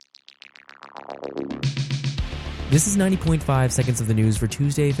This is 90.5 Seconds of the News for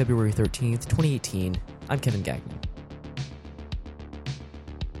Tuesday, February 13th, 2018. I'm Kevin Gagnon.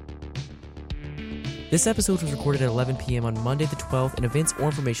 This episode was recorded at 11 p.m. on Monday the 12th, and events or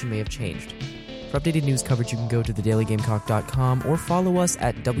information may have changed. For updated news coverage, you can go to thedailygamecock.com or follow us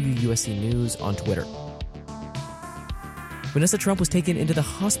at WUSC News on Twitter. Vanessa Trump was taken into the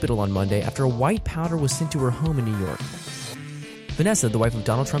hospital on Monday after a white powder was sent to her home in New York. Vanessa, the wife of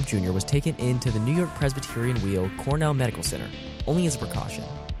Donald Trump Jr., was taken into the New York Presbyterian Wheel Cornell Medical Center, only as a precaution.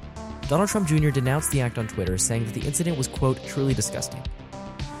 Donald Trump Jr. denounced the act on Twitter, saying that the incident was, quote, truly disgusting.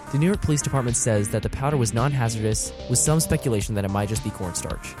 The New York Police Department says that the powder was non-hazardous, with some speculation that it might just be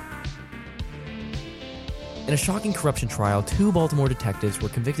cornstarch. In a shocking corruption trial, 2 Baltimore detectives were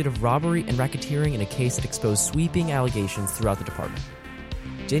convicted of robbery and racketeering in a case that exposed sweeping allegations throughout the department.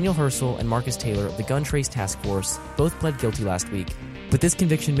 Daniel Hersel and Marcus Taylor of the Gun Trace Task Force both pled guilty last week, but this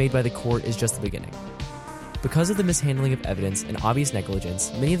conviction made by the court is just the beginning. Because of the mishandling of evidence and obvious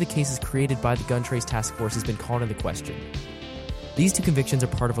negligence, many of the cases created by the Gun Trace Task Force has been called into question. These 2 convictions are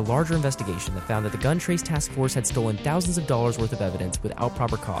part of a larger investigation that found that the Gun Trace Task Force had stolen thousands of dollars worth of evidence without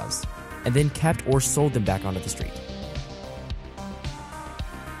proper cause, and then kept or sold them back onto the street.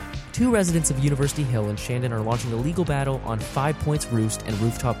 2 residents of University Hill in Shandon are launching a legal battle on 5 Points Roost and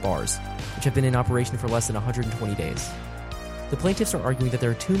rooftop bars, which have been in operation for less than 120 days. The plaintiffs are arguing that there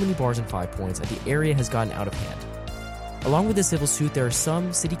are too many bars in 5 Points and the area has gotten out of hand. Along with this civil suit, there are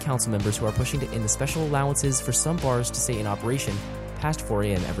some city council members who are pushing to end the special allowances for some bars to stay in operation past 4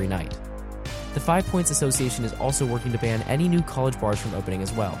 a.m. every night. The 5 Points Association is also working to ban any new college bars from opening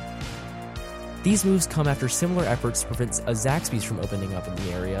as well. These moves come after similar efforts to prevent a Zaxby's from opening up in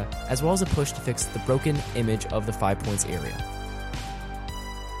the area, as well as a push to fix the broken image of the 5 Points area.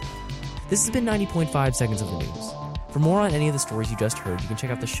 This has been 90.5 Seconds of the News. For more on any of the stories you just heard, you can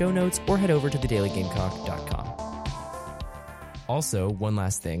check out the show notes or head over to thedailygamecock.com. Also, one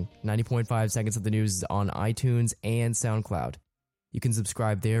last thing, 90.5 Seconds of the News is on iTunes and SoundCloud. You can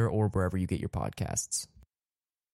subscribe there or wherever you get your podcasts.